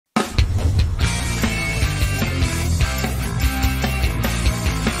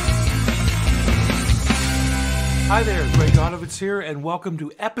Hi there, Greg Donovitz here, and welcome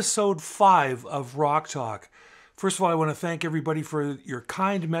to episode 5 of Rock Talk. First of all, I want to thank everybody for your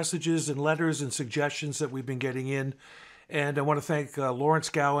kind messages and letters and suggestions that we've been getting in. And I want to thank Lawrence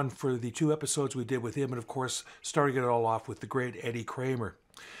Gowan for the 2 episodes we did with him, and of course, starting it all off with the great Eddie Kramer.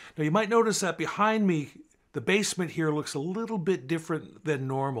 Now, you might notice that behind me, the basement here looks a little bit different than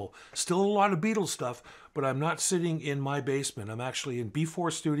normal. Still a lot of Beatles stuff, but I'm not sitting in my basement. I'm actually in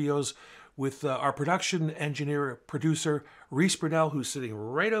B4 Studios with our production engineer, producer, Reese Brunel, who's sitting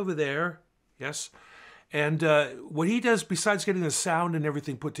right over there. Yes. And what he does, besides getting the sound and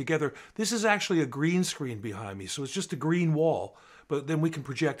everything put together, this is actually a green screen behind me. So it's just a green wall, but then we can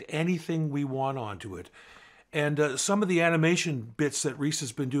project anything we want onto it. And some of the animation bits that Reese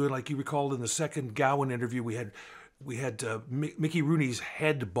has been doing, like you recalled in the second Gowan interview, we had Mickey Rooney's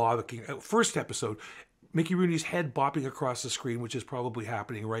head bobbing. First episode, Mickey Rooney's head bopping across the screen, which is probably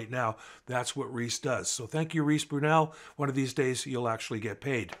happening right now. That's what Reese does. So thank you, Reese Brunel. One of these days, you'll actually get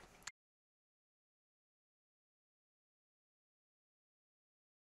paid.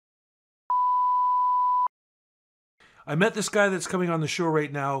 I met this guy that's coming on the show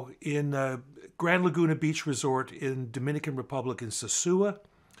right now in Grand Laguna Beach Resort in Dominican Republic in Sosua.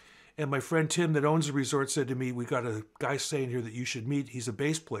 And my friend Tim that owns the resort said to me, we got a guy saying here that you should meet. He's a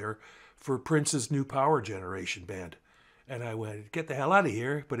bass player for Prince's New Power Generation band. And I went, get the hell out of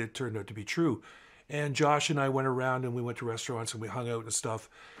here. But it turned out to be true. And Josh and I went around and we went to restaurants and we hung out and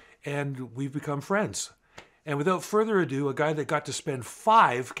stuff. And we've become friends. And without further ado, a guy that got to spend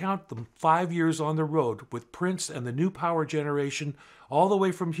 5 years on the road with Prince and the New Power Generation, all the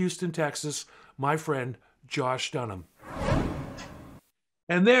way from Houston, Texas, my friend Josh Dunham.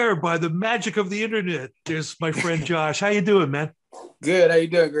 And there, by the magic of the internet, there's my friend Josh. How you doing, man? Good. How you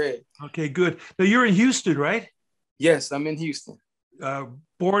doing, Greg? Okay, good. Now, you're in Houston, right? Yes, I'm in Houston.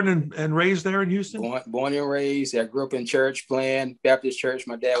 Born and raised there in Houston? Born and raised. I grew up in church, playing Baptist church.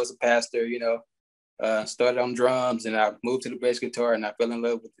 My dad was a pastor, started on drums, and I moved to the bass guitar, and I fell in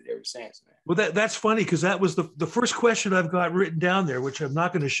love with it ever since, man. Well, that's funny, because that was the first question I've got written down there, which I'm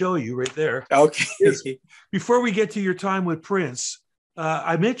not going to show you right there. Okay. Before we get to your time with Prince,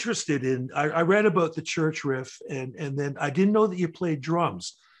 I'm interested in, I read about the church riff, and then I didn't know that you played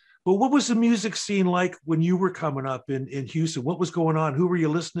drums. But what was the music scene like when you were coming up in Houston? What was going on? Who were you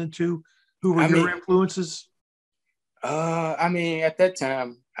listening to? Who were your influences? At that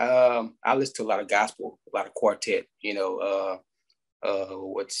time, I listened to a lot of gospel, a lot of quartet,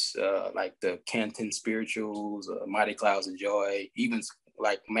 like the Canton Spirituals, Mighty Clouds of Joy, even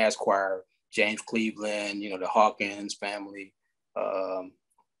like Mass Choir, James Cleveland, the Hawkins family.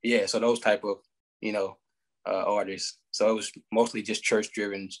 So those type of, artists. So it was mostly just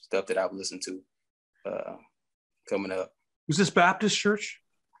church-driven stuff that I would listen to coming up. Was this Baptist church?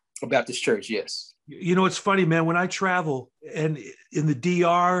 A Baptist church, yes. It's funny, man, when I travel and in the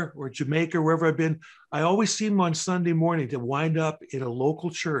DR or Jamaica, wherever I've been, I always seem on Sunday morning to wind up in a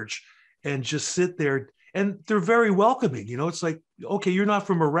local church and just sit there. And they're very welcoming. It's like, okay, you're not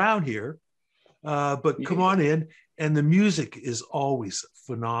from around here, but come on in. And the music is always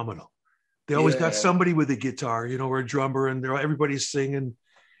phenomenal. They always got somebody with a guitar, or a drummer, and everybody's singing,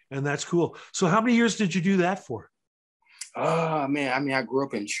 and that's cool. So how many years did you do that for? Oh, man. I grew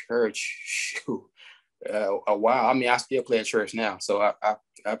up in church a while. I still play at church now. So I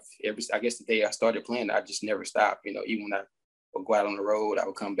guess the day I started playing, I just never stopped. Even when I would go out on the road, I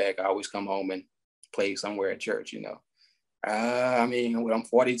would come back. I always come home and play somewhere at church, I'm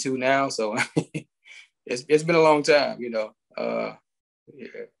 42 now, so it's been a long time, yeah.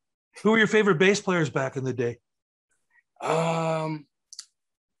 Who were your favorite bass players back in the day? Okay,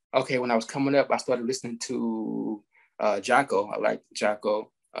 when I was coming up, I started listening to Jocko. I liked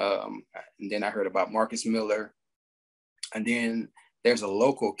Jocko. And then I heard about Marcus Miller. And then there's a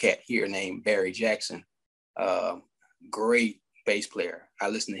local cat here named Barry Jackson. Great bass player. I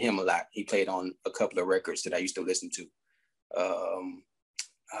listened to him a lot. He played on a couple of records that I used to listen to.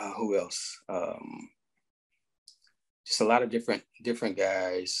 Who else? Just a lot of different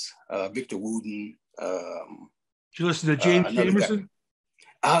guys. Victor Wooten. Did you listen to James Jamerson?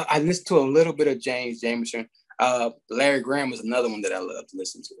 I listened to a little bit of James Jamerson. Larry Graham was another one that I love to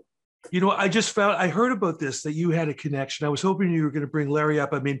listen to. I heard about this, that you had a connection. I was hoping you were going to bring Larry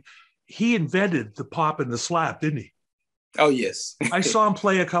up. He invented the pop and the slap, didn't he? Oh, yes. I saw him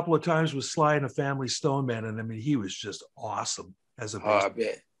play a couple of times with Sly and the Family Stone Band, and he was just awesome as a bass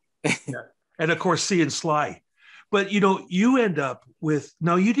player. I bet. Yeah. And of course, seeing Sly. But, you end up with,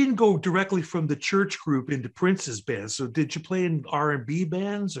 now you didn't go directly from the church group into Prince's band. So did you play in R&B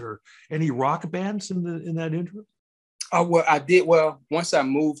bands or any rock bands in that interim? Oh, well, I did. Well, once I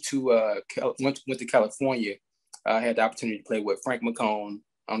moved to, went to California, I had the opportunity to play with Frank McCone.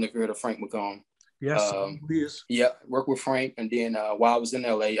 I don't know if you heard of Frank McCone. Yes, please. Yeah, worked with Frank. And then while I was in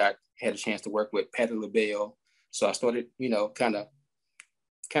LA, I had a chance to work with Patti LaBelle. So I started,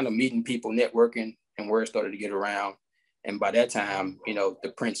 kind of meeting people, networking, and word started to get around. And by that time,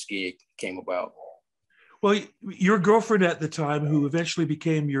 the Prince gig came about. Well, your girlfriend at the time, who eventually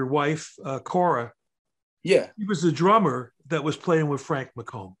became your wife, Cora, yeah, she was the drummer that was playing with Frank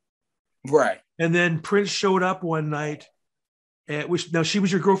McComb. Right. And then Prince showed up one night. Now she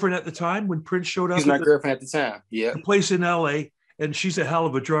was your girlfriend at the time when Prince showed up. She's my girlfriend at the time. Yeah. The place in LA, and she's a hell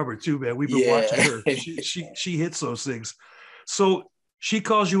of a drummer too, man. We've been watching her. She hits those things. So she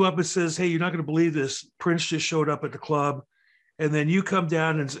calls you up and says, "Hey, you're not going to believe this. Prince just showed up at the club." And then you come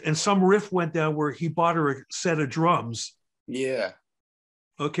down and some riff went down where he bought her a set of drums. Yeah.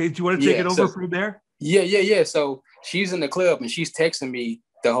 Okay. Do you want to take it over from there? Yeah. So she's in the club and she's texting me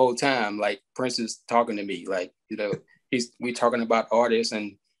the whole time. Like Prince is talking to me. Like, we talking about artists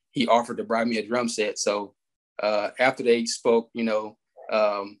and he offered to buy me a drum set. So after they spoke,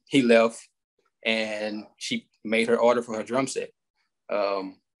 he left and she made her order for her drum set.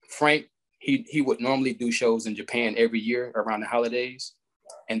 Frank, he would normally do shows in Japan every year around the holidays.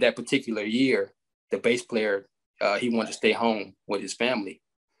 And that particular year, the bass player, he wanted to stay home with his family.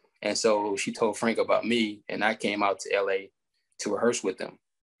 And so she told Frank about me, and I came out to LA to rehearse with them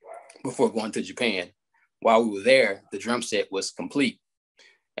before going to Japan. While we were there, the drum set was complete.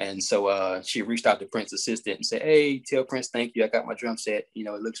 And so she reached out to Prince's assistant and said, "Hey, tell Prince, thank you. I got my drum set.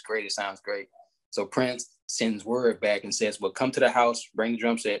 It looks great. It sounds great." So Prince sends word back and says, "Well, come to the house, bring the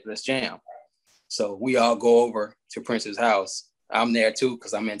drum set, let's jam." So we all go over to Prince's house. I'm there too,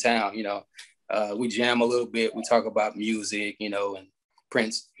 because I'm in town, we jam a little bit. We talk about music, and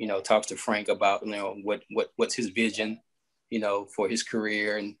Prince, talks to Frank about, what's his vision, for his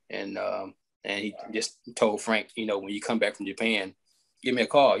career. And he just told Frank, when you come back from Japan, give me a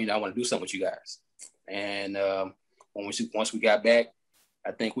call. I want to do something with you guys. And once we got back,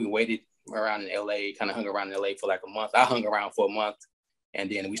 I think we waited around in LA, kind of hung around in LA for like a month. I hung around for a month. And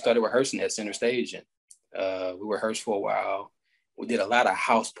then we started rehearsing at Center Stage. And we rehearsed for a while. We did a lot of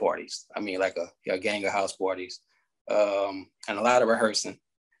house parties. I mean, like a gang of house parties, and a lot of rehearsing.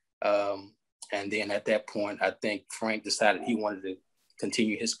 And then at that point, I think Frank decided he wanted to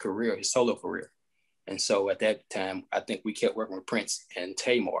continue his career, his solo career. And so at that time, I think we kept working with Prince and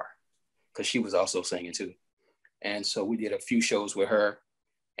Tamar, because she was also singing too. And so we did a few shows with her.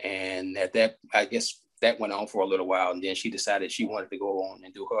 And I guess that went on for a little while. And then she decided she wanted to go on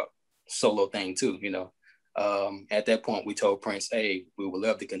and do her solo thing too, At that point, we told Prince, "Hey, we would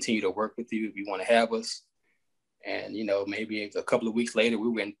love to continue to work with you if you want to have us." And, maybe a couple of weeks later, we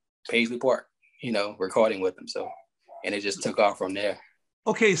were in Paisley Park, recording with them. So, and it just took off from there.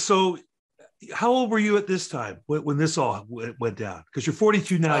 Okay. So how old were you at this time when this all went down? Because you're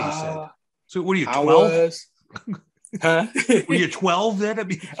 42 now, you said. So what are you, 12? Huh? Were you 12 then? I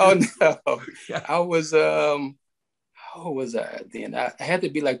mean, oh no, yeah. I was. How old was I then? I had to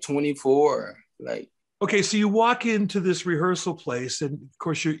be like 24. Like. Okay, so you walk into this rehearsal place, and of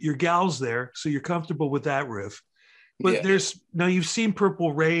course your gal's there, so you're comfortable with that riff. But now you've seen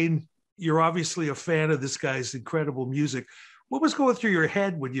Purple Rain. You're obviously a fan of this guy's incredible music. What was going through your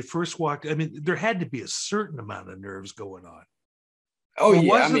head when you first walked? I mean, there had to be a certain amount of nerves going on. Oh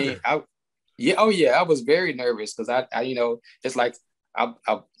yeah, I was very nervous because I just like I've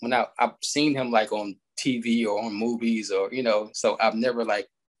seen him like on TV or on movies or so I've never like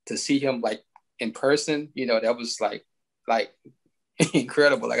to see him like in person. That was like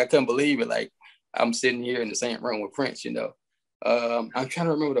incredible. Like I couldn't believe it. Like I'm sitting here in the same room with Prince. I'm trying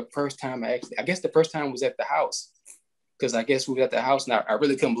to remember the first time I guess the first time was at the house, because I guess we were at the house and I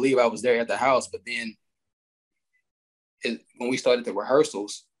really couldn't believe I was there at the house. But then when we started the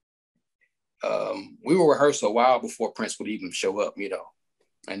rehearsals, we were rehearsing a while before Prince would even show up,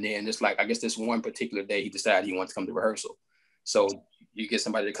 and then it's like, I guess this one particular day he decided he wanted to come to rehearsal. So you get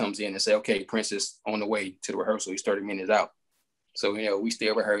somebody that comes in and say, "Okay, Prince is on the way to the rehearsal. He's 30 minutes out." So, we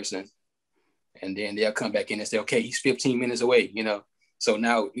still rehearsing, and then they'll come back in and say, "Okay, he's 15 minutes away," So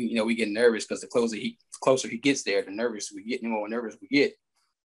now, we get nervous because the closer he gets there, the more nervous we get.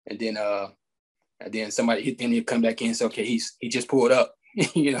 And then he'll come back in and say, "Okay, he just pulled up,"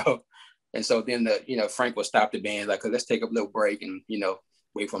 And so then Frank will stop the band, like, "Let's take a little break and,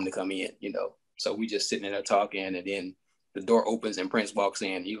 wait for him to come in, So we just sitting there talking, and then the door opens and Prince walks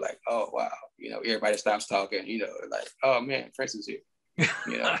in. You like, "Oh, wow." Everybody stops talking, like, "Oh man, Prince is here,"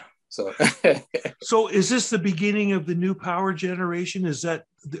 So. So is this the beginning of the new power generation?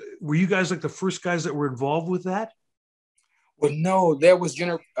 Were you guys like the first guys that were involved with that? Well, no, there was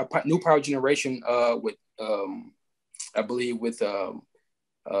New Power Generation with I believe with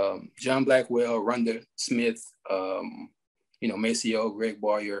John Blackwell, Rhonda Smith, Maceo, Greg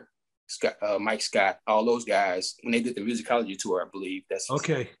Boyer, Scott, Mike Scott, all those guys. When they did the musicology tour, I believe that's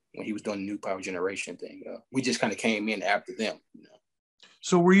okay. When he was doing the New Power Generation thing. We just kind of came in after them.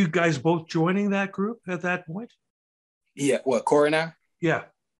 So were you guys both joining that group at that point? Yeah, what, Corey and I? Yeah.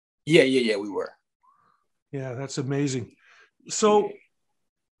 Yeah, we were. Yeah, that's amazing. So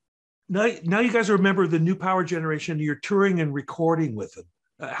now you guys are a member of the New Power Generation. You're touring and recording with him.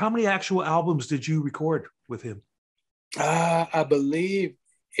 How many actual albums did you record with him? I believe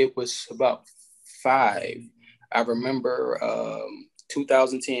it was about 5. I remember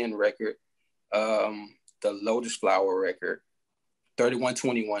 2010 record, the Lotus Flower record,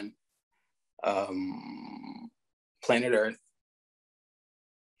 3121, Planet Earth,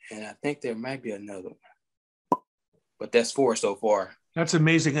 and I think there might be another one, but that's 4 so far. That's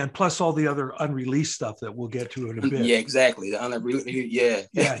amazing, and plus all the other unreleased stuff that we'll get to in a bit. Yeah, exactly. The unreleased, yeah.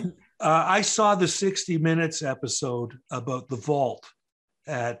 I saw the 60 Minutes episode about the vault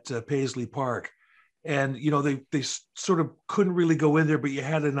at Paisley Park, and they sort of couldn't really go in there, but you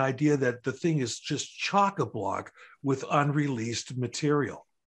had an idea that the thing is just chock-a-block with unreleased material.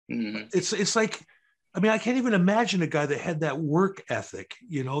 Mm-hmm. It's like, I mean, I can't even imagine a guy that had that work ethic,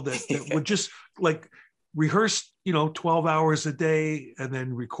 that would just like rehearse, 12 hours a day and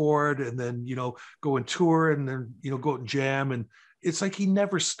then record and then, go and tour and then, go and jam. And it's like he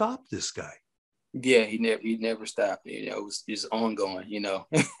never stopped, this guy. Yeah, he never stopped. It was just ongoing,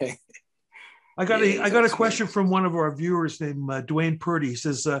 I got a question from one of our viewers named Dwayne Purdy. He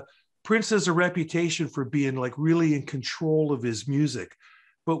says, Prince has a reputation for being like really in control of his music.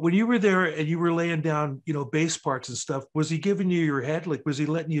 But when you were there and you were laying down, bass parts and stuff, was he giving you your head? Like, was he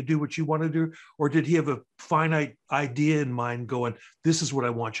letting you do what you want to do? Or did he have a finite idea in mind going, this is what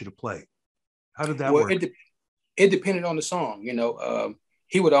I want you to play? How did that work? It depended on the song.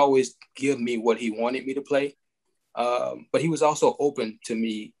 He would always give me what he wanted me to play. But he was also open to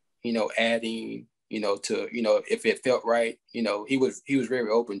me, adding, to, if it felt right, he was very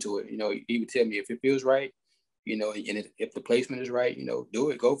open to it. He would tell me if it feels right, and if the placement is right,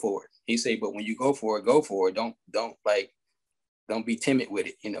 do it, go for it. He said, but when you go for it, go for it. Don't be timid with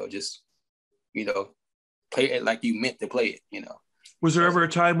it. Just, play it like you meant to play it, Was there ever a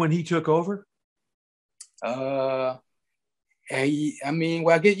time when he took over? I mean,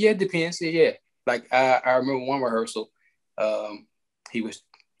 well, I guess, yeah, it depends. Yeah. Like I remember one rehearsal, he was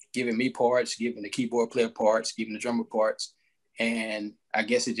giving me parts, giving the keyboard player parts, giving the drummer parts. And I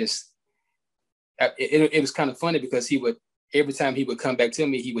guess it was kind of funny because every time he would come back to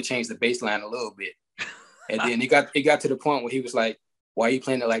me, he would change the bass line a little bit. And then it got to the point where he was like, why are you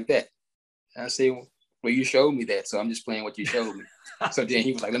playing it like that? And I said, well, you showed me that, so I'm just playing what you showed me. So then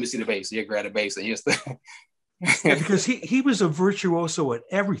he was like, let me see the bass. So he grabbed the bass and yeah, because he was a virtuoso at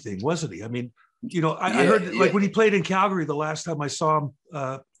everything, wasn't he? I mean, I heard like when he played in Calgary the last time I saw him,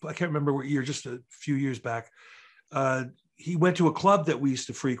 I can't remember what year, just a few years back. He went to a club that we used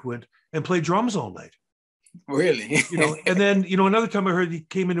to frequent and played drums all night. Really? And then, another time I heard he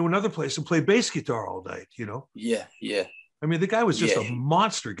came into another place and played bass guitar all night, Yeah. I mean, the guy was just a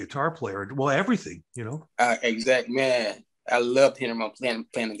monster guitar player. Well, everything, Exactly, man. I loved hearing him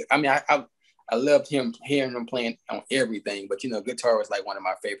playing. I mean, I loved hearing him playing on everything, but guitar was like one of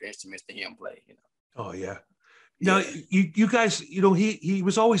my favorite instruments to hear him play. Oh yeah. Now you guys, he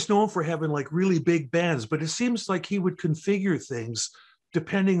was always known for having like really big bands, but it seems like he would configure things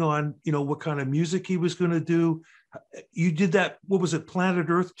depending on what kind of music he was going to do. You did that. What was it? Planet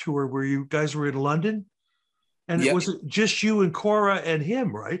Earth tour where you guys were in London, and it was just you and Cora and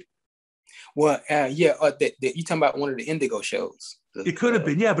him, right? Well, you talking about one of the Indigo shows? It could have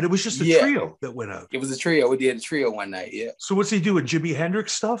been, but it was just a trio that went out. It was a trio. We did a trio one night, yeah. So what's he doing? Jimi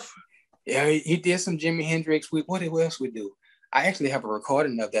Hendrix stuff? Yeah, he did some Jimi Hendrix. What else we do? I actually have a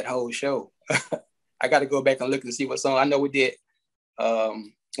recording of that whole show. I got to go back and look and see what song. I know we did.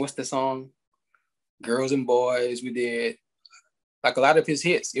 What's the song? Girls and Boys. We did like a lot of his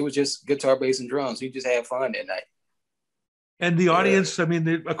hits. It was just guitar, bass, and drums. We just had fun that night. And the audience, I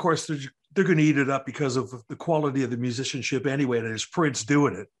mean, of course, they're going to eat it up because of the quality of the musicianship anyway, and there's Prince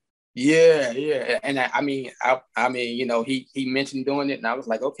doing it. Yeah. And I mean, he mentioned doing it, and I was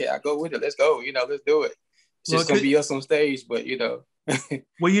like, okay, I'll go with it. Let's go. Let's do it. It's just gonna be us on stage, but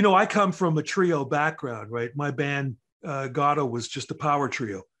Well, I come from a trio background, right? My band, Gatto, was just a power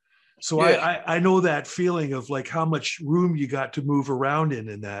trio. So I know that feeling of like how much room you got to move around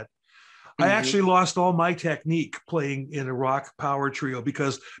in that. I actually lost all my technique playing in a rock power trio,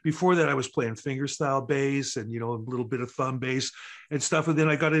 because before that I was playing fingerstyle bass and, a little bit of thumb bass and stuff. And then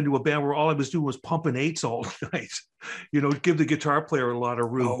I got into a band where all I was doing was pumping eights all night, give the guitar player a lot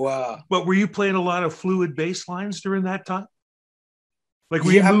of room. Oh, wow. But were you playing a lot of fluid bass lines during that time? Like,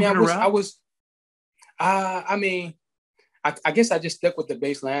 were Yeah, you I mean, moving around? I guess I just stuck with the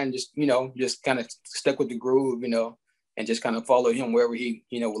bass line, just kind of stuck with the groove, and just kind of follow him wherever he,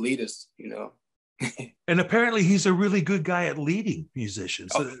 would lead us, And apparently he's a really good guy at leading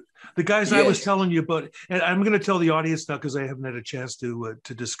musicians. Oh, The guys I was yes. telling you about, and I'm going to tell the audience now because I haven't had a chance to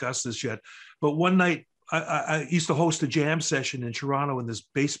discuss this yet. But one night I used to host a jam session in Toronto in this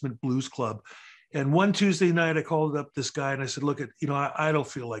basement blues club. And one Tuesday night I called up this guy and I said, look, I don't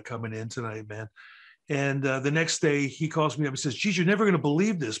feel like coming in tonight, man. And the next day he calls me up and says, geez, you're never going to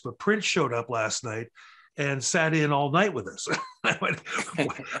believe this, but Prince showed up last night and sat in all night with us.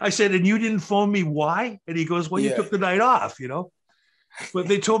 I said, and you didn't phone me? Why? And he goes, well, you took the night off, But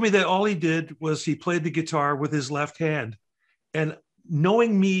they told me that all he did was he played the guitar with his left hand. And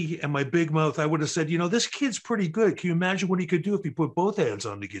knowing me and my big mouth, I would have said, this kid's pretty good. Can you imagine what he could do if he put both hands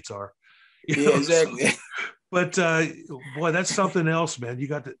on the guitar? Yeah, exactly. So, but boy, that's something else, man. You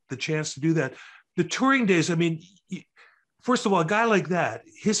got the chance to do that. The touring days, I mean, first of all, a guy like that,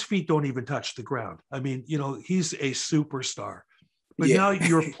 his feet don't even touch the ground. I mean, he's a superstar. But now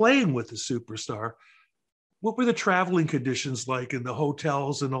you're playing with a superstar. What were the traveling conditions like in the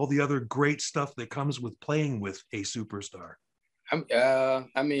hotels and all the other great stuff that comes with playing with a superstar?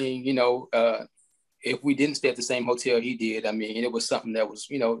 If we didn't stay at the same hotel he did, it was something that was,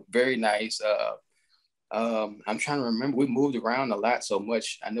 very nice. I'm trying to remember. We moved around a lot so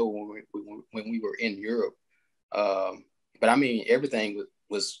much. I know when we were in Europe, but everything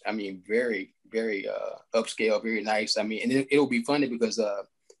was very, very upscale, very nice. And it'll be funny because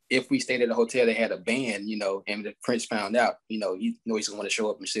if we stayed at a hotel that had a band, and the Prince found out, he's going to want to show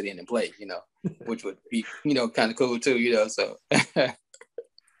up and sit in and play, which would be, kind of cool too, so.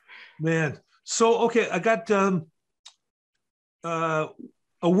 Man. So, okay, I got a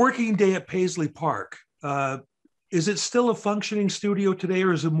working day at Paisley Park. Is it still a functioning studio today,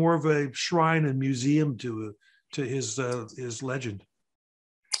 or is it more of a shrine and museum to his legend?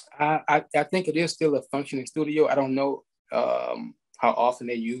 I think it is still a functioning studio. I don't know how often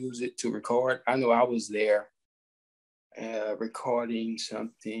they use it to record. I know I was there recording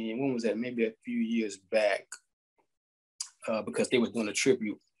something. When was that? Maybe a few years back, because they were doing a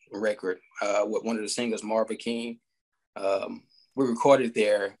tribute record with one of the singers, Marvin King. We recorded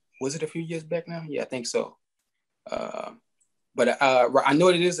there. Was it a few years back now? Yeah, I think so. But I know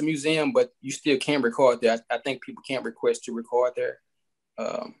it is a museum, but you still can record there. I think people can't request to record there.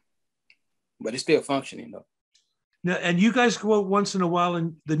 But it's still functioning though. Now, and you guys go out once in a while,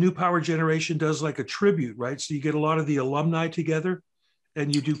 and the New Power Generation does like a tribute, right? So you get a lot of the alumni together,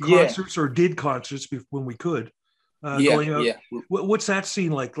 and you do concerts or did concerts when we could. Going out. Yeah. What's that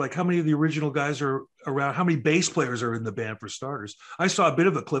scene like? Like, how many of the original guys are around? How many bass players are in the band for starters? I saw a bit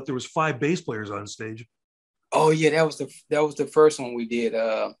of a clip. There was 5 bass players on stage. Oh yeah, that was the first one we did.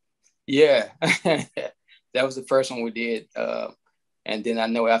 Yeah, that was the first one we did. And then I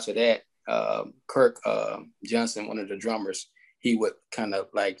know after that, Kirk Johnson, one of the drummers, he would kind of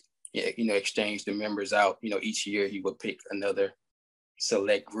like, exchange the members out. Each year he would pick another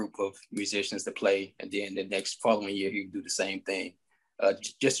select group of musicians to play, and then the next following year he would do the same thing.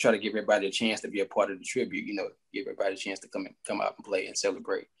 Just try to give everybody a chance to be a part of the tribute. Give everybody a chance to come out and play and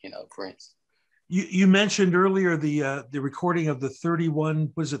celebrate. Prince. You mentioned earlier the recording of the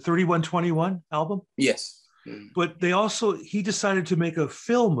 3121 album? Yes. But he decided to make a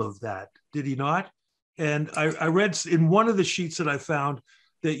film of that, did he not? And I read in one of the sheets that I found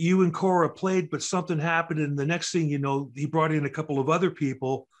that you and Cora played, but something happened, and the next thing you know, he brought in a couple of other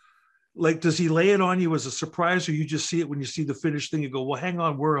people. Like, does he lay it on you as a surprise, or you just see it when you see the finished thing and go, well, hang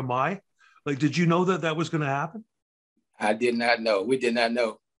on, where am I? Like, did you know that was going to happen? I did not know. We did not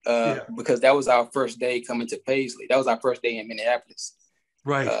know. Because that was our first day coming to Paisley. That was our first day in Minneapolis.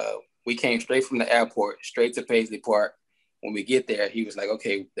 Right. We came straight from the airport, straight to Paisley Park. When we get there, he was like,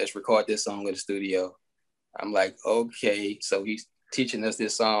 okay, let's record this song in the studio. I'm like, okay. So he's teaching us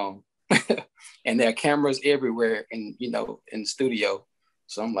this song. And there are cameras everywhere in the studio.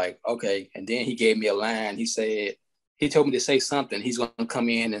 So I'm like, okay. And then he gave me a line. He told me to say something. He's going to come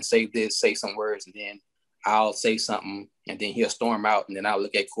in and say this, say some words, and then I'll say something, and then he'll storm out, and then I'll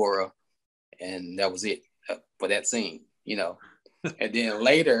look at Cora, and that was it for that scene, And then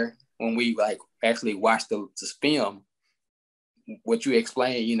later, when we actually watched the film, what you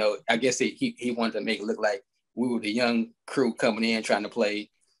explained, I guess he wanted to make it look like we were the young crew coming in trying to play,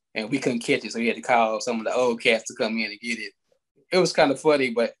 and we couldn't catch it, so we had to call some of the old cats to come in and get it. It was kind of funny,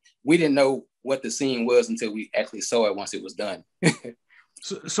 but we didn't know what the scene was until we actually saw it once it was done.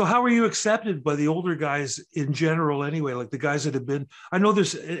 So how were you accepted by the older guys in general anyway? Like the guys that have been, I know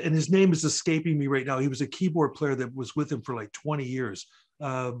there's, and his name is escaping me right now. He was a keyboard player that was with him for like 20 years.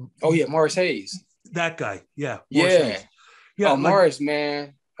 Oh yeah, Morris Hayes. That guy. Yeah. Morris Hayes. Yeah. Oh, like, Morris,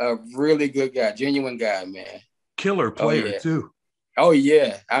 man, a really good guy, genuine guy, man. Killer player too. Oh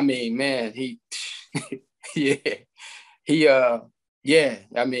yeah. I mean, man, he yeah.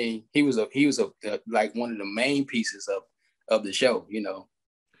 I mean, he was like one of the main pieces of the show,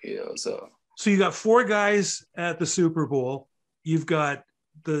 So you got 4 guys at the Super Bowl. You've got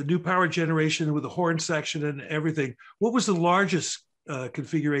the new power generation with the horn section and everything. What was the largest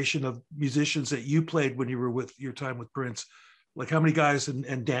configuration of musicians that you played when you were with your time with Prince? Like how many guys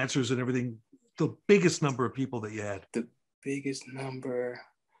and dancers and everything? The biggest number of people that you had. The biggest number,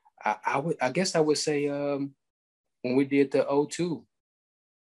 I guess I would say when we did the O2,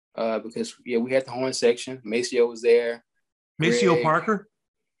 because we had the horn section. Maceo was there. Maceo Parker?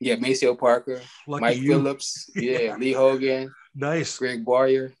 Yeah, Maceo Parker. Lucky Mike you. Phillips. Yeah, Lee Hogan. Nice. Greg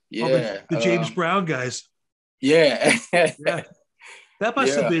Boyer. Yeah. The James Brown guys. Yeah. Yeah. That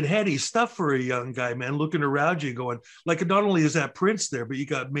must have been heady stuff for a young guy, man, looking around you going, like, not only is that Prince there, but you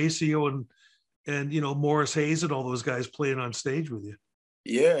got Maceo and Morris Hayes and all those guys playing on stage with you.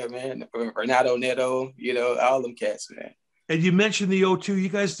 Yeah, man. Renato Neto, all them cats, man. And you mentioned the O2. You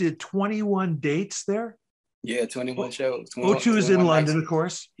guys did 21 dates there? Yeah, 21 shows. O2 is in London, of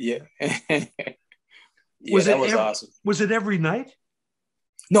course. Yeah. That was awesome. Was it every night?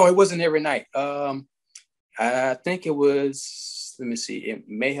 No, it wasn't every night. I think it was, let me see, it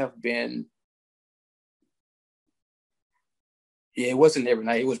may have been, it wasn't every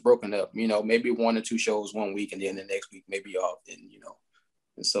night. It was broken up, maybe 1 or 2 shows one week and then the next week maybe off and,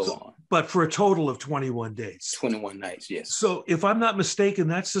 and so on. But for a total of 21 days. 21 nights, yes. So if I'm not mistaken,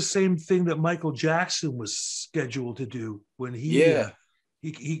 that's the same thing that Michael Jackson was scheduled to do when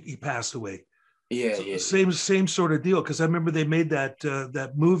he passed away. Yeah, so Same sort of deal. Because I remember they made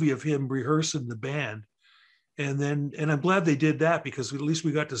that movie of him rehearsing the band. And I'm glad they did that because at least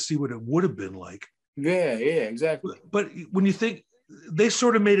we got to see what it would have been like. Yeah, exactly. But when you think, they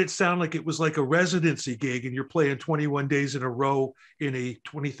sort of made it sound like it was like a residency gig and you're playing 21 days in a row in a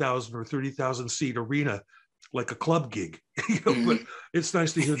 20,000 or 30,000 seat arena, like a club gig. But it's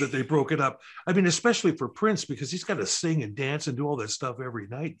nice to hear that they broke it up. I mean, especially for Prince, because he's got to sing and dance and do all that stuff every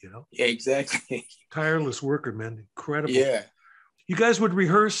night, Yeah, exactly. Tireless worker, man. Incredible. Yeah. You guys would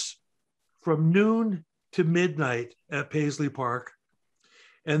rehearse from noon to midnight at Paisley Park.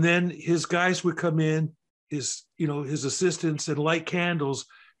 And then his guys would come in, his assistants, and light candles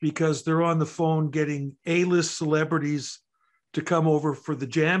because they're on the phone getting A-list celebrities to come over for the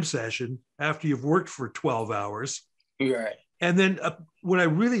jam session after you've worked for 12 hours. Right. And then what I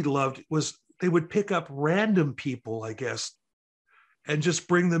really loved was they would pick up random people, I guess, and just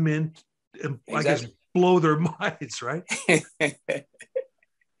bring them in and exactly. I guess blow their minds, right?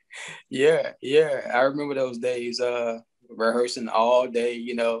 Yeah. I remember those days rehearsing all day,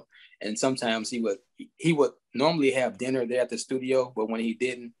 and sometimes he would normally have dinner there at the studio, but when he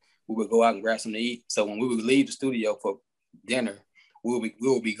didn't, we would go out and grab something to eat. So when we would leave the studio for dinner, we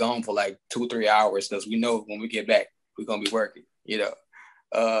will be gone for like 2-3 hours because we know when we get back, we're going to be working,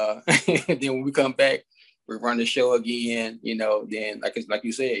 and then when we come back, we run the show again, then like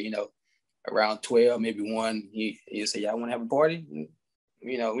you said, around 12, maybe 1, he say, y'all want to have a party?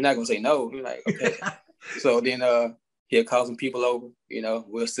 We're not going to say no. We're like, okay. So then he'll call some people over,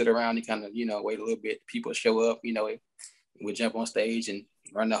 we'll sit around and kind of, wait a little bit. People show up, we'll jump on stage and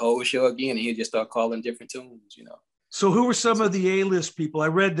run the whole show again. And he'll just start calling different tunes, So who were some of the A-list people? I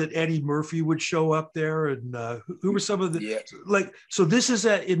read that Eddie Murphy would show up there, and who were some of the so this is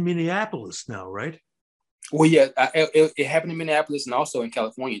in Minneapolis now, right? Well, yeah, it happened in Minneapolis and also in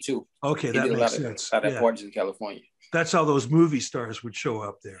California too. Okay, that makes sense. A lot of parties in California. That's how those movie stars would show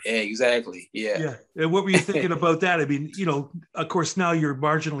up there. Yeah, exactly. Yeah. And what were you thinking about that? I mean, of course, now you're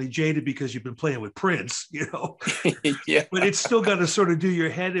marginally jaded because you've been playing with Prince, Yeah. But it's still got to sort of do your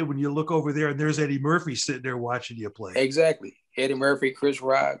head in when you look over there and there's Eddie Murphy sitting there watching you play. Exactly. Eddie Murphy, Chris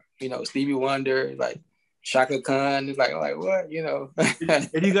Rock, Stevie Wonder, like Shaka Khan. It's like what,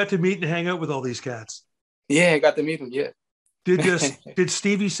 And you got to meet and hang out with all these cats. Yeah, I got to meet them. Yeah. Did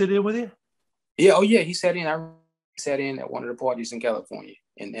Stevie sit in with you? Yeah. Oh, yeah. He sat in. I sat in at one of the parties in California,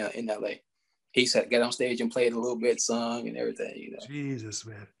 in LA. He got on stage and played a little bit, sung and everything. Jesus,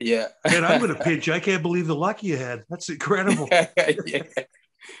 man. Yeah. And I'm going to pitch. I can't believe the luck you had. That's incredible. Yeah.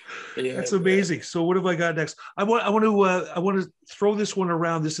 Yeah, That's man. amazing. So what have I got next? I want to throw this one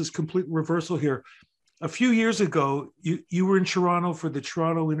around. This is complete reversal here. A few years ago, you were in Toronto for the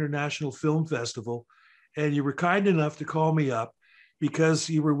Toronto International Film Festival, and you were kind enough to call me up because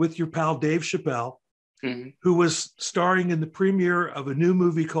you were with your pal Dave Chappelle, Mm-hmm. who was starring in the premiere of a new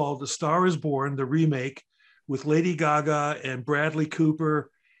movie called A Star Is Born, the remake, with Lady Gaga and Bradley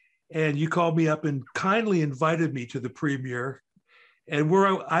Cooper. And you called me up and kindly invited me to the premiere. And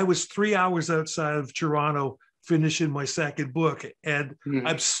I was 3 hours outside of Toronto finishing my second book, and Mm-hmm.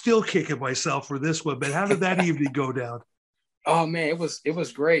 I'm still kicking myself for this one. But how did that evening go down? Oh man, it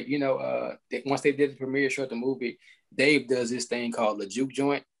was great. You know, once they did the premiere show of the movie, Dave does this thing called the juke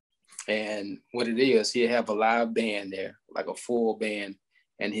joint, and what it is, he'll have a live band there, like a full band,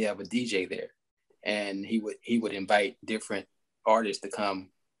 and he have a DJ there, and he would invite different artists to come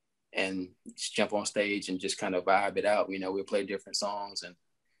and just jump on stage and just kind of vibe it out. You know, we'll play different songs and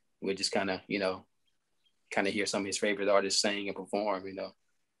we'll just kind of, you know, kind of hear some of his favorite artists sing and perform, you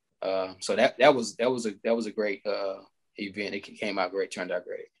know. So that was a great event. It came out great, turned out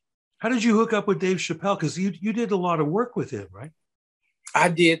great. How did you hook up with Dave Chappelle? Because you did a lot of work with him, right? I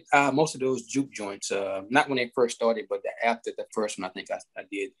did most of those juke joints, not when they first started, but after the first one, I think I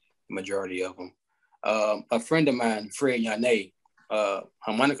did the majority of them. A friend of mine, Fred Yane,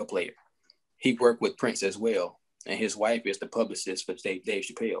 harmonica player, he worked with Prince as well, and his wife is the publicist for Dave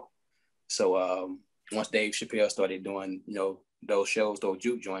Chappelle. So once Dave Chappelle started doing, you know, those shows, those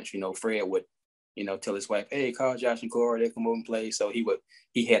juke joints, you know, Fred would, you know, tell his wife, "Hey, call Josh and Cora, they come over and play." So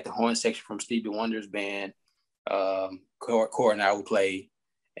he had the horn section from Stevie Wonder's band. Cora and I would play,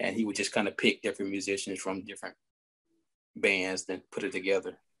 and he would just kind of pick different musicians from different bands and put it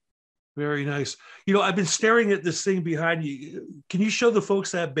together. Very nice. You know, I've been staring at this thing behind you. Can you show the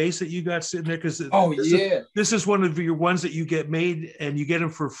folks that bass that you got sitting there? Because this is one of your ones that you get made, and you get them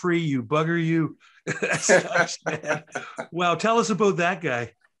for free. You bugger you. That's nice, man. Wow, tell us about that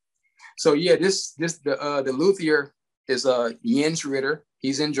guy. So yeah, the luthier is Jens Ritter.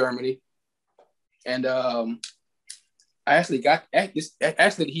 He's in Germany, and I actually got this.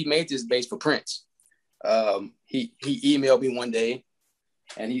 Actually, he made this bass for Prince. He emailed me one day,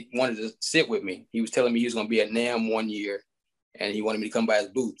 and he wanted to sit with me. He was telling me he was going to be at NAMM one year, and he wanted me to come by his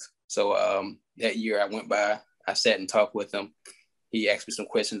booth. So that year I went by, I sat and talked with him. He asked me some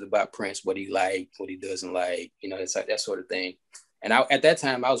questions about Prince, what he liked, what he doesn't like, you know, that sort of thing. And at that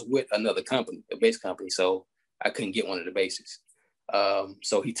time, I was with another company, a bass company, so I couldn't get one of the basses.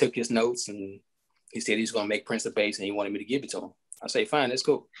 So he took his notes, and he said he's going to make Prince a bass, and he wanted me to give it to him. I say, fine, that's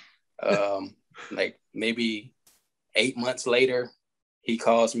cool. Like maybe 8 months later, he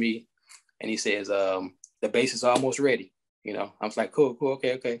calls me, and he says, the bass is almost ready. You know, I was like, cool,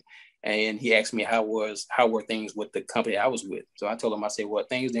 okay. And he asked me how were things with the company I was with. So I told him, I said, well,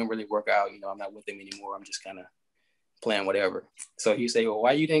 things didn't really work out. You know, I'm not with them anymore. I'm just kind of playing whatever. So he said, well,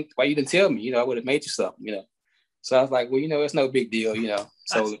 why you didn't tell me? You know, I would have made you something, you know. So I was like, well, you know, it's no big deal, you know.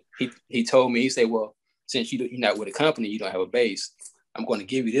 So he told me, he said, well, since you're not with a company, you don't have a bass, I'm going to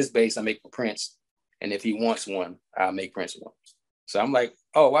give you this bass I make for Prince. And if he wants one, I'll make Prince one. So I'm like,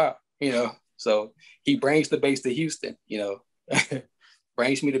 oh, wow, you know. So he brings the bass to Houston, you know,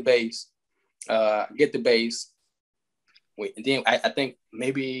 brings me the bass, get the bass. And then I think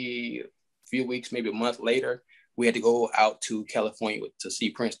maybe a few weeks, maybe a month later, we had to go out to California to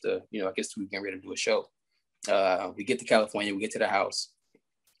see Prince. I guess we were getting ready to do a show. We get to California, we get to the house.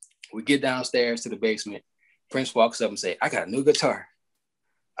 We get downstairs to the basement. Prince walks up and says, I got a new guitar.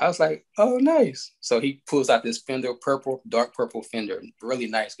 I was like, oh, nice. So he pulls out this Fender dark purple Fender, really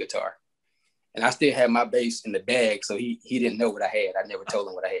nice guitar. And I still had my bass in the bag, so he didn't know what I had. I never told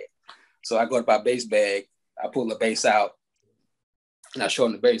him what I had. So I go to my bass bag, I pull the bass out, and I show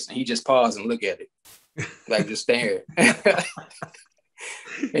him the bass, and he just paused and looked at it, like just staring. And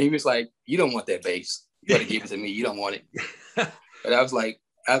he was like, you don't want that bass. You got to give it to me. You don't want it. But I was like,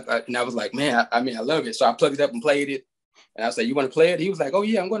 man, I love it. So I plugged it up and played it. And I was like, you want to play it? He was like, oh,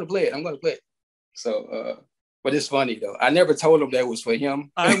 yeah, I'm going to play it. So, but it's funny, though. I never told him that was for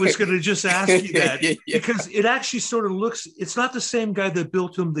him. I was going to just ask you that yeah. Because it actually sort of looks, it's not the same guy that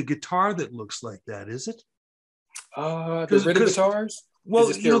built him the guitar that looks like that, is it? The rhythm guitars?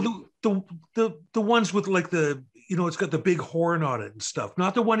 Well, you know, the ones with like it's got the big horn on it and stuff.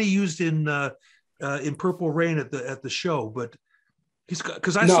 Not the one he used in Purple Rain at the show, but he's got,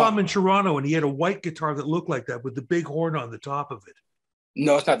 because I saw him in Toronto and he had a white guitar that looked like that with the big horn on the top of it.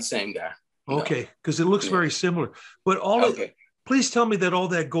 No, it's not the same guy. Okay, because it looks very similar. But please tell me that all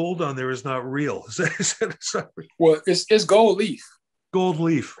that gold on there is not real. Is that well, it's gold leaf. Gold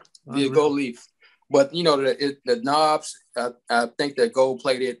leaf. Yeah, gold leaf. But the knobs, I think they're gold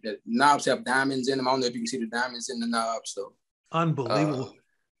plated. The knobs have diamonds in them. I don't know if you can see the diamonds in the knobs. So Unbelievable.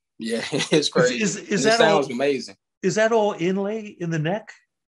 yeah, it's crazy. Is And it that sounds all? amazing. Is that all inlay in the neck?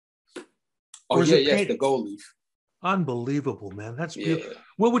 Oh Or is yeah, it yes, paint? the gold leaf. Unbelievable, man. That's beautiful. Yeah.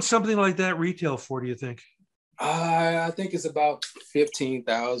 What would something like that retail for, do you think? I think it's about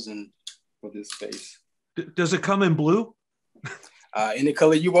 15,000 for this space. Does it come in blue? Any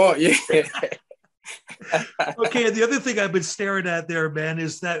color you want, yeah. Okay, and the other thing I've been staring at there, man,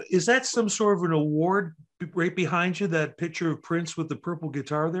 is that some sort of an award right behind you? That picture of Prince with the purple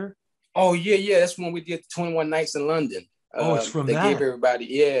guitar there. Oh yeah. That's when we did 21 Nights in London. Oh, it's from they that. gave everybody,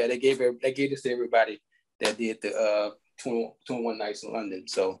 yeah, they gave this to everybody that did the 21 Nights in London.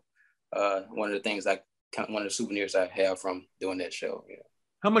 So one of the things one of the souvenirs I have from doing that show. Yeah.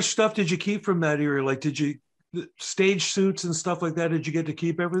 How much stuff did you keep from that era? Like, did you stage suits and stuff like that? Did you get to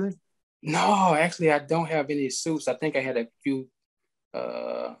keep everything? No, actually, I don't have any suits. I think I had a few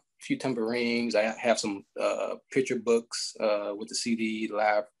tambourines. I have some picture books with the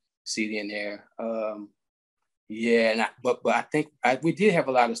live CD in there. Yeah, but I think we did have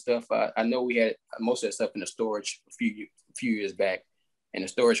a lot of stuff. I know we had most of that stuff in the storage a few years back, and the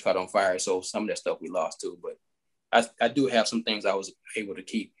storage caught on fire. So some of that stuff we lost too. But I do have some things I was able to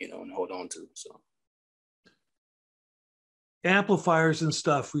keep, and hold on to. So amplifiers and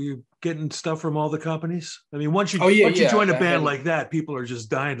stuff. Were you getting stuff from all the companies? I mean, once you join a band like that, people are just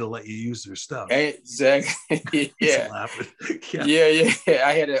dying to let you use their stuff. Exactly. Yeah. Yeah.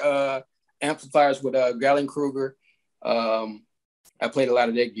 I had amplifiers with Galen Kruger. I played a lot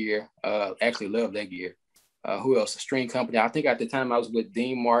of that gear. Actually loved that gear. Who else? A string company. I think at the time I was with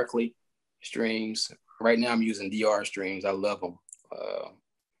Dean Markley strings. Right now I'm using DR strings. I love them.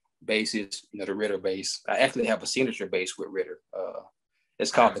 Basses, the Ritter bass. I actually have a signature bass with Ritter.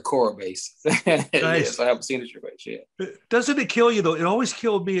 It's called the Cora bass. Nice. Yeah, so I have a signature bass. Yeah. Doesn't it kill you though? It always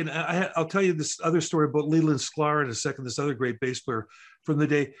killed me. And I'll tell you this other story about Leland Sklar in a second. This other great bass player from the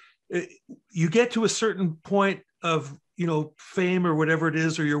day. You get to a certain point of fame or whatever it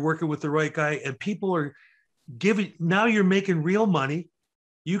is, or you're working with the right guy, and people are giving. Now you're making real money.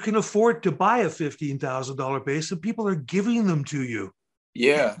 You can afford to buy a $15,000 bass, and people are giving them to you.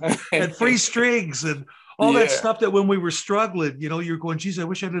 Yeah. And free strings and all that stuff that when we were struggling, you're going, geez, I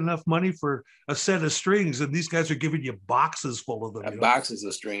wish I had enough money for a set of strings. And these guys are giving you boxes full of them. Boxes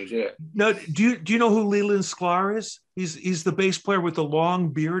of strings, yeah. Now, do you know who Leland Sklar is? He's the bass player with the long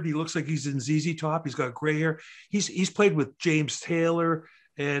beard. He looks like he's in ZZ Top. He's got gray hair. He's played with James Taylor,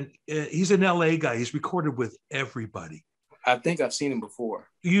 and he's an LA guy. He's recorded with everybody. I think I've seen him before.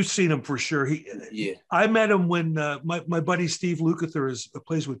 You've seen him for sure. Yeah. I met him when my buddy Steve Lukather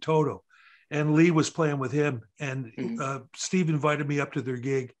plays with Toto, and Lee was playing with him. And Steve invited me up to their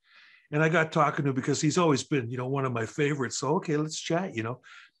gig, and I got talking to him because he's always been, one of my favorites. So okay, let's chat.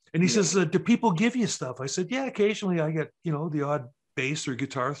 And he says, "Do people give you stuff?" I said, "Yeah, occasionally I get, the odd bass or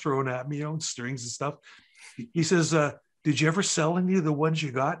guitar thrown at me, and strings and stuff." He says, "Did you ever sell any of the ones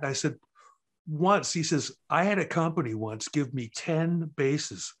you got?" And I said, once. He says, I had a company once give me 10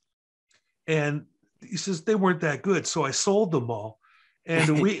 basses, and he says they weren't that good, so I sold them all. And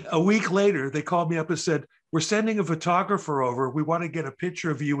a week later they called me up and said, we're sending a photographer over, we want to get a picture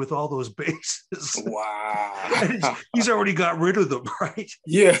of you with all those basses. Wow. He's already got rid of them, right?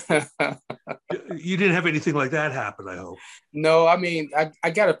 Yeah. You didn't have anything like that happen, I hope. No, I mean, I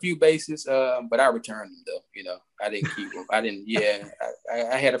got a few basses, but I returned them though. I didn't keep them. I didn't. Yeah,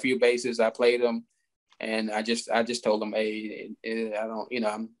 I had a few basses. I played them, and I just told them, hey, I don't.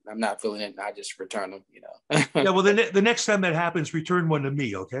 I'm not feeling it. And I just returned them. Yeah. Well, the next time that happens, return one to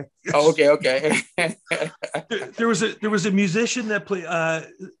me. Okay. Oh, okay. there was a musician that played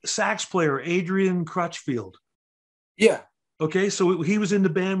sax player, Adrian Crutchfield. Yeah. Okay, so he was in the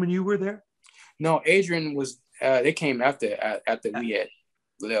band when you were there. No, Adrian was. They came after we had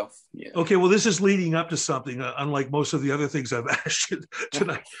left. Yeah. Okay, well, this is leading up to something, unlike most of the other things I've asked you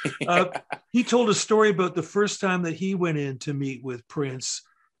tonight. He told a story about the first time that he went in to meet with Prince.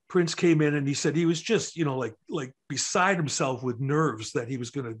 Prince came in and he said he was just, like beside himself with nerves that he was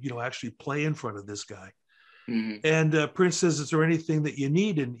going to, actually play in front of this guy. Mm-hmm. And Prince says, is there anything that you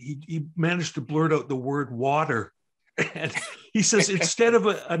need? And he managed to blurt out the word water. And he says, instead of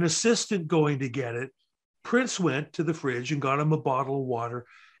an assistant going to get it, Prince went to the fridge and got him a bottle of water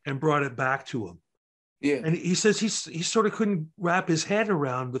and brought it back to him. Yeah. And he says he sort of couldn't wrap his head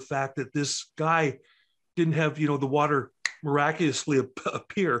around the fact that this guy didn't have, the water miraculously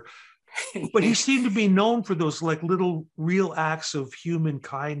appear. But he seemed to be known for those like little real acts of human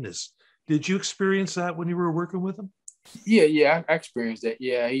kindness. Did you experience that when you were working with him? Yeah, I experienced that.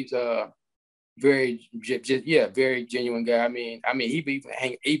 Yeah, he's very genuine guy.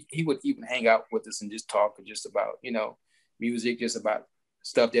 He would even hang out with us and just talk just about, music, just about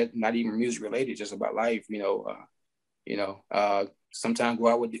stuff that not even music related, just about life, sometimes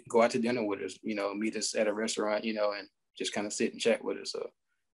go out to dinner with us, meet us at a restaurant, and just kind of sit and chat with us. So,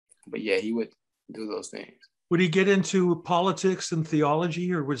 but yeah, he would do those things. Would he get into politics and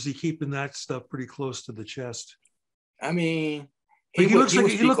theology, or was he keeping that stuff pretty close to the chest? I mean, he looked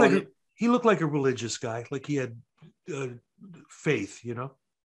like a religious guy, like he had faith, Yeah.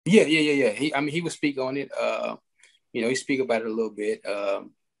 He would speak on it. He speak about it a little bit.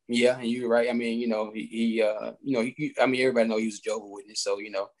 Yeah, and you're right. I mean, everybody knows he was a Jehovah's Witness, so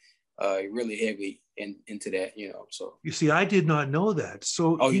really heavy into that. So you see, I did not know that.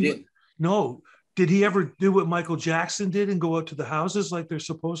 So you didn't? No. Did he ever do what Michael Jackson did and go out to the houses like they're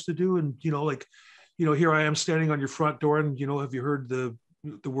supposed to do? And here I am standing on your front door, and have you heard the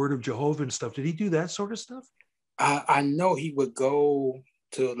word of Jehovah and stuff? Did he do that sort of stuff? I know he would go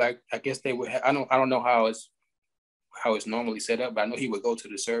to, like, I guess they would. I don't know how it's normally set up, but I know he would go to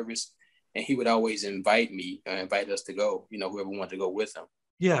the service, and he would always invite us to go. Whoever wanted to go with him.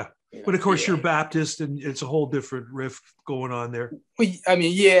 Yeah. But of course, you're Baptist, and it's a whole different riff going on there. Well, and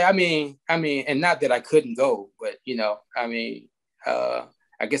not that I couldn't go, but I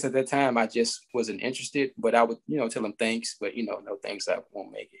guess at that time I just wasn't interested. But I would, tell him thanks, but no thanks, I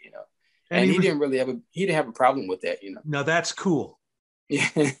won't make it. And he didn't have a problem with that. Now that's cool.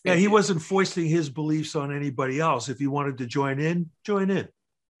 Yeah, he wasn't foisting his beliefs on anybody else. If you wanted to join in.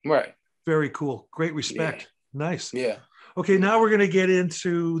 Right. Very cool. Great respect. Yeah. Nice. Yeah. Okay, now we're going to get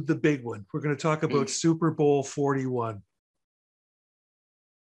into the big one. We're going to talk about Super Bowl 41.